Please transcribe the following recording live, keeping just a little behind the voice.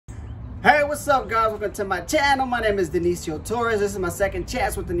Hey, what's up, guys? Welcome to my channel. My name is Dionicio Torres. This is my second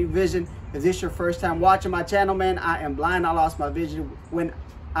chance with a new vision. If this is your first time watching my channel, man, I am blind. I lost my vision when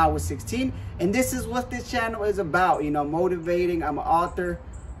I was 16, and this is what this channel is about. You know, motivating. I'm an author,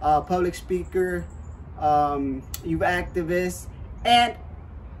 public speaker, youth activist, and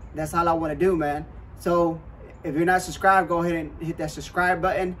that's all I want to do, man. So if you're not subscribed, go ahead and hit that subscribe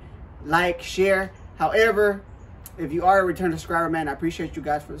button, like, share. However, if you are a return subscriber, man, I appreciate you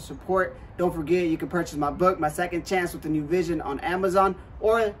guys for the support. Don't forget, you can purchase my book, My Second Chance with a New Vision, on Amazon,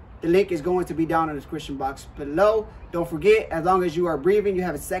 or the link is going to be down in the description box below. Don't forget, as long as you are breathing, you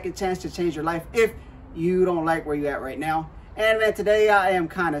have a second chance to change your life if you don't like where you're at right now. And man, today I am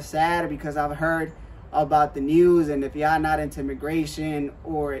kind of sad because I've heard about the news, and if y'all not into immigration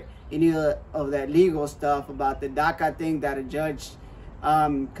or any of that legal stuff about the DACA thing that a judge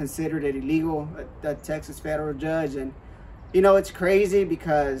considered it illegal, the Texas federal judge. And you know, it's crazy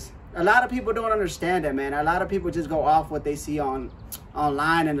because a lot of people don't understand it, man. A lot of people just go off what they see online,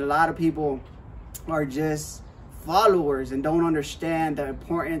 and a lot of people are just followers and don't understand the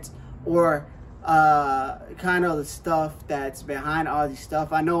importance or kind of the stuff that's behind all these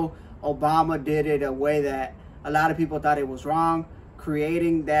stuff. I know Obama did it a way that a lot of people thought it was wrong,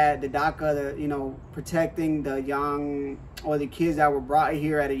 creating the DACA, you know, protecting the young or the kids that were brought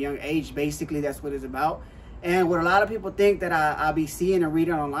here at a young age. Basically, that's what it's about. And what a lot of people think that I'll be seeing and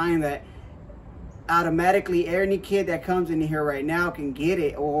reading online, that automatically any kid that comes in here right now can get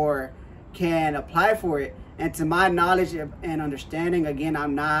it or can apply for it. And to my knowledge and understanding, again,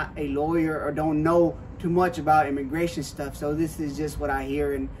 I'm not a lawyer or don't know too much about immigration stuff, so this is just what I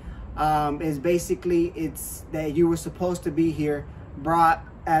hear. And it's basically, it's that you were supposed to be here, brought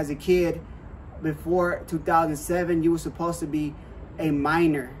as a kid before 2007, you were supposed to be a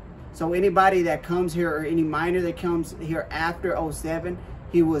minor. So anybody that comes here, or any minor that comes here after 07,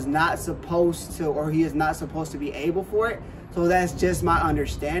 he was not supposed to, or he is not supposed to be able for it. So that's just my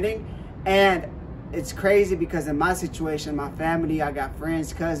understanding. And it's crazy because in my situation, my family, I got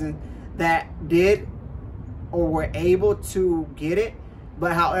friends, cousins that did or were able to get it.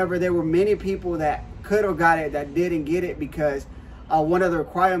 But however, there were many people that could have got it that didn't get it because one of the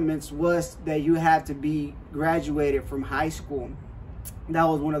requirements was that you have to be graduated from high school. That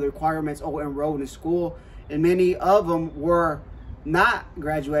was one of the requirements, or enrolled in school. And many of them were not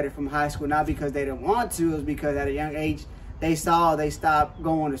graduated from high school, not because they didn't want to, it was because at a young age they stopped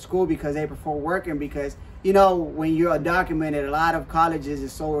going to school because they prefer working. Because, you know, when you're undocumented, a lot of colleges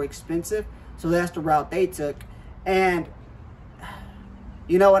is so expensive. So that's the route they took. And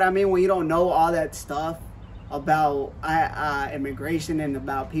you know what I mean? When you don't know all that stuff about immigration and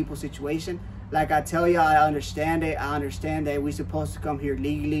about people's situation, like I tell you, I understand it. I understand that we're supposed to come here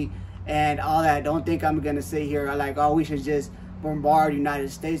legally and all that. Don't think I'm gonna sit here like, oh, we should just bombard the United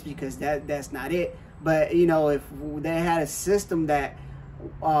States, because that's not it. But you know, if they had a system that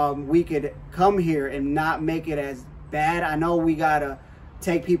we could come here and not make it as bad, I know we gotta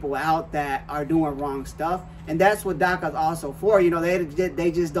take people out that are doing wrong stuff, and that's what DACA is also for. You know,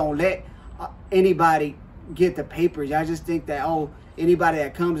 they just don't let anybody get the papers. I just think that, oh, anybody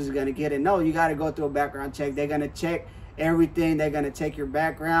that comes is gonna get it. No, you got to go through a background check. They're gonna check everything. They're gonna check your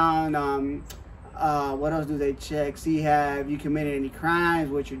background. What else do they check? See, have you committed any crimes,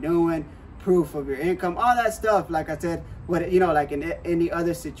 what you're doing, proof of your income, all that stuff. Like I said, what, you know, like in any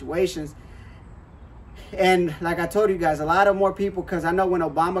other situations. And like I told you guys, a lot of more people, because I know when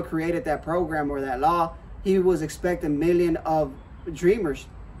Obama created that program or that law, he was expecting millions of dreamers.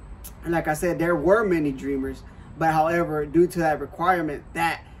 And like I said, there were many dreamers, but however, due to that requirement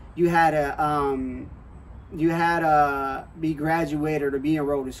that you had to be graduated or be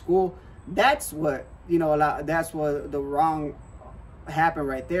enrolled in school, that's what, you know, that's what the wrong happened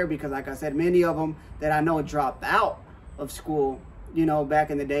right there. Because like I said, many of them that I know dropped out of school, you know,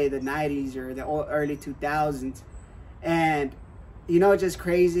 back in the day, the 90s or the early 2000s. And, you know, just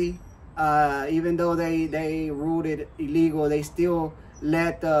crazy. Even though they ruled it illegal, they still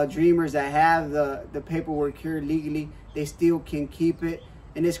let the dreamers that have the paperwork here legally, they still can keep it.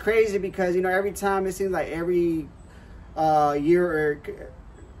 And it's crazy because, you know, every time, it seems like every year, or,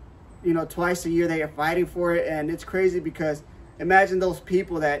 you know, twice a year, they are fighting for it. And it's crazy because imagine those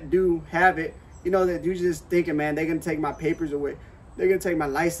people that do have it, you know, that you just thinking, man, they're going to take my papers away. They're going to take my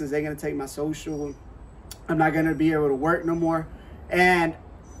license. They're going to take my social. I'm not going to be able to work no more. And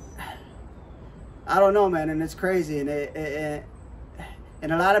I don't know, man. And it's crazy.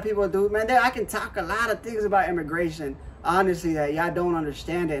 And a lot of people do, man, I can talk a lot of things about immigration, honestly, that y'all don't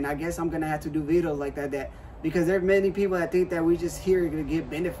understand it. And I guess I'm going to have to do videos like that because there are many people that think that we just here to get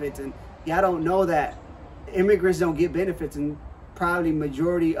benefits. And y'all don't know that immigrants don't get benefits. And probably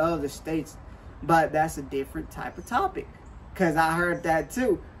majority of the states. But that's a different type of topic, because I heard that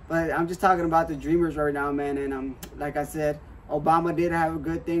too. But I'm just talking about the dreamers right now, man. And like I said, Obama did have a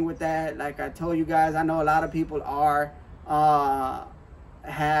good thing with that. Like I told you guys, I know a lot of people are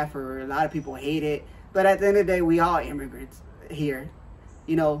half, or a lot of people hate it. But at the end of the day, we all immigrants here.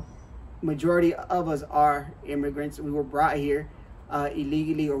 You know, majority of us are immigrants. We were brought here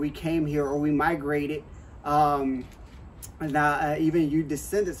illegally, or we came here, or we migrated. Now, even you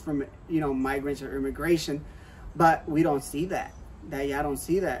descendants from, you know, migrants or immigration, but we don't see that. Y'all don't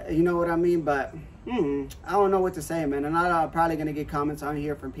see that. You know what I mean? But I don't know what to say, man. And I'm probably gonna get comments on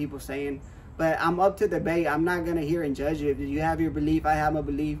here from people saying, but I'm up to debate. I'm not gonna hear and judge you. If you have your belief, I have my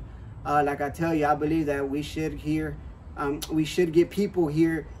belief. Like I tell you, I believe that we should get people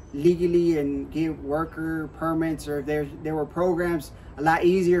here legally and get worker permits, or if there were programs a lot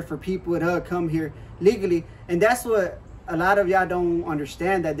easier for people to come here legally. And that's what a lot of y'all don't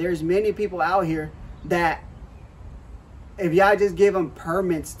understand, that there's many people out here that if y'all just give them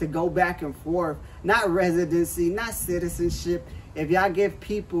permits to go back and forth, not residency, not citizenship, if y'all give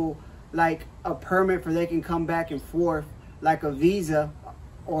people like a permit for they can come back and forth, like a visa,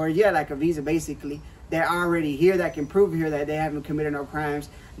 or like a visa basically, they're already here, that can prove here that they haven't committed no crimes,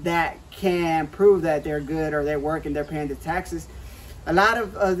 that can prove that they're good, or they're working, they're paying the taxes. A lot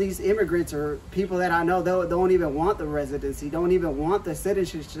of these immigrants, or people that I know, they don't even want the residency, don't even want the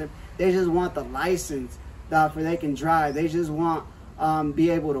citizenship. They just want the license for they can drive. They just want be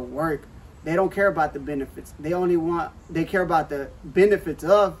able to work. They don't care about the benefits. They care about the benefits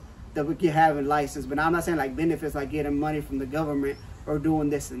of having license. But I'm not saying like benefits like getting money from the government or doing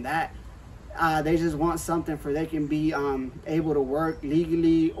this and that. They just want something for they can be able to work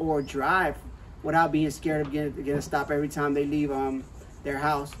legally or drive without being scared of getting stopped every time they leave their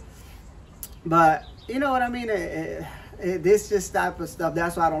house. But you know what I mean? This just type of stuff,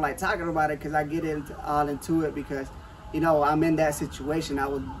 that's why I don't like talking about it, because I get all into it, because you know, I'm in that situation. I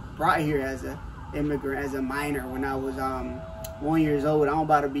was brought here as an immigrant, as a minor, when I was 1 year old. I'm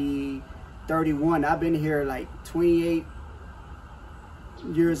about to be 31. I've been here like 28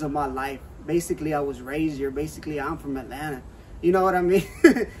 years of my life. Basically, I was raised here. Basically, I'm from Atlanta. You know what I mean?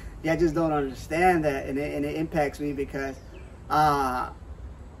 Yeah, I just don't understand that, and it impacts me, because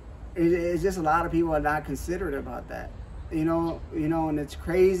it's just a lot of people are not considerate about that. You know, and it's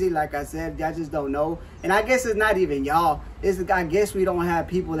crazy. Like I said, y'all just don't know. And I guess it's not even y'all. I guess we don't have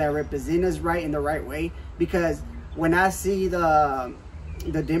people that represent us right in the right way. Because when I see the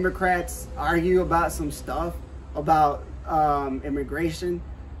Democrats argue about some stuff about immigration,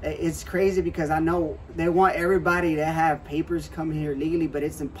 it's crazy, because I know they want everybody to have papers come here legally, but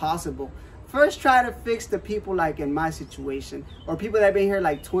it's impossible. First, try to fix the people like in my situation, or people that have been here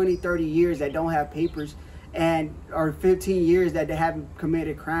like 20, 30 years that don't have papers, or 15 years that they haven't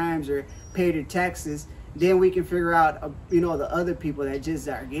committed crimes or paid their taxes. Then we can figure out, you know, the other people that just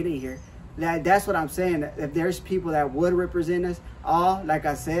are getting here. That's what I'm saying. If there's people that would represent us all, like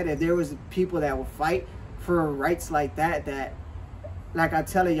I said, if there was people that would fight for rights like that, like I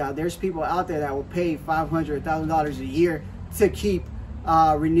tell y'all, there's people out there that will pay $500, $1,000 a year to keep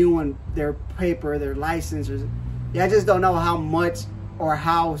renewing their paper, their license. Y'all just don't know how much or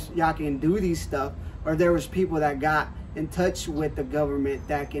how y'all can do these stuff. Or there was people that got in touch with the government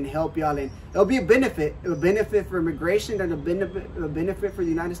that can help y'all, and it'll be a benefit for immigration, and a benefit for the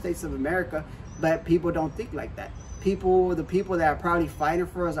United States of America. But people don't think like that. The people that are probably fighting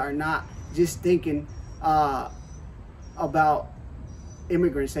for us are not just thinking about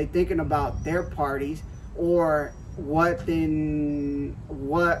immigrants. They thinking about their parties, or what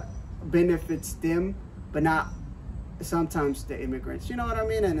benefits them, but not sometimes the immigrants. You know what I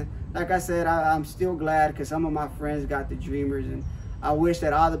mean? And like I said, I'm still glad, because some of my friends got the dreamers, and I wish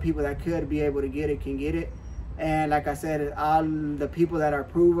that all the people that could be able to get it can get it. And like I said, all the people that are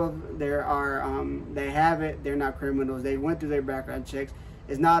approved of, they have it. They're not criminals. They went through their background checks.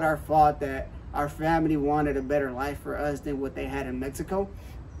 It's not our fault that our family wanted a better life for us than what they had in Mexico.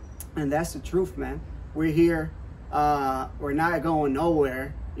 And that's the truth, man. We're here. We're not going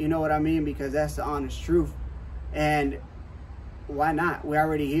nowhere. You know what I mean? Because that's the honest truth. And why not? We're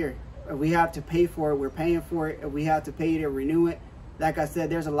already here. If we have to pay for it, we're paying for it. If we have to pay to renew it, like I said,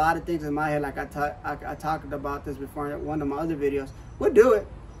 there's a lot of things in my head. Like I talked about this before in one of my other videos. We'll do it.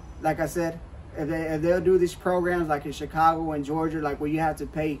 Like I said, if they'll do these programs like in Chicago and Georgia, like where you have to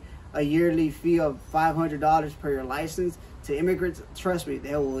pay a yearly fee of $500 per your license to immigrants, trust me,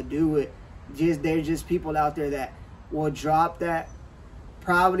 they will do it. There's just people out there that will drop that.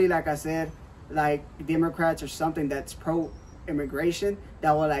 Probably, like I said, like Democrats or something that's pro-immigration,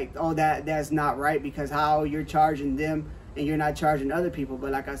 that will like, oh, that's not right, because how you're charging them and you're not charging other people.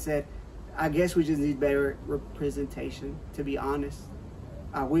 But like I said, I guess we just need better representation, to be honest.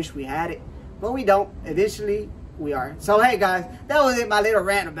 I wish we had it, but we don't. Eventually, we are. So, hey, guys, that was it, my little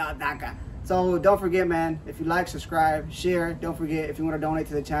rant about DACA. So, don't forget, man, if you like, subscribe, share. Don't forget, if you want to donate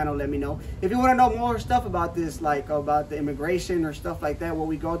to the channel, let me know. If you want to know more stuff about this, like about the immigration or stuff like that, what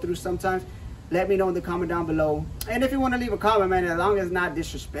we go through sometimes, let me know in the comment down below. And if you want to leave a comment, man, as long as it's not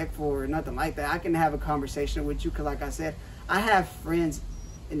disrespectful or nothing like that, I can have a conversation with you. Because like I said, I have friends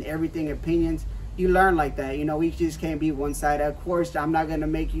in everything, opinions. You learn like that. You know, we just can't be one-sided. Of course, I'm not going to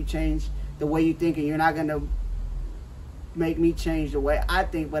make you change the way you think, and you're not going to make me change the way I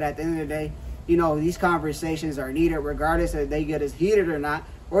think. But at the end of the day, you know, these conversations are needed regardless if they get us heated or not.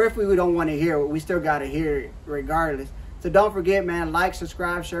 Or if we don't want to hear it, we still got to hear it regardless. So don't forget, man, like,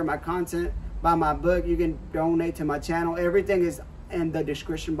 subscribe, share my content. Buy my book. You can donate to my channel. Everything is in the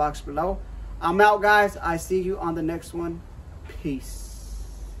description box below. I'm out, guys. I see you on the next one. Peace.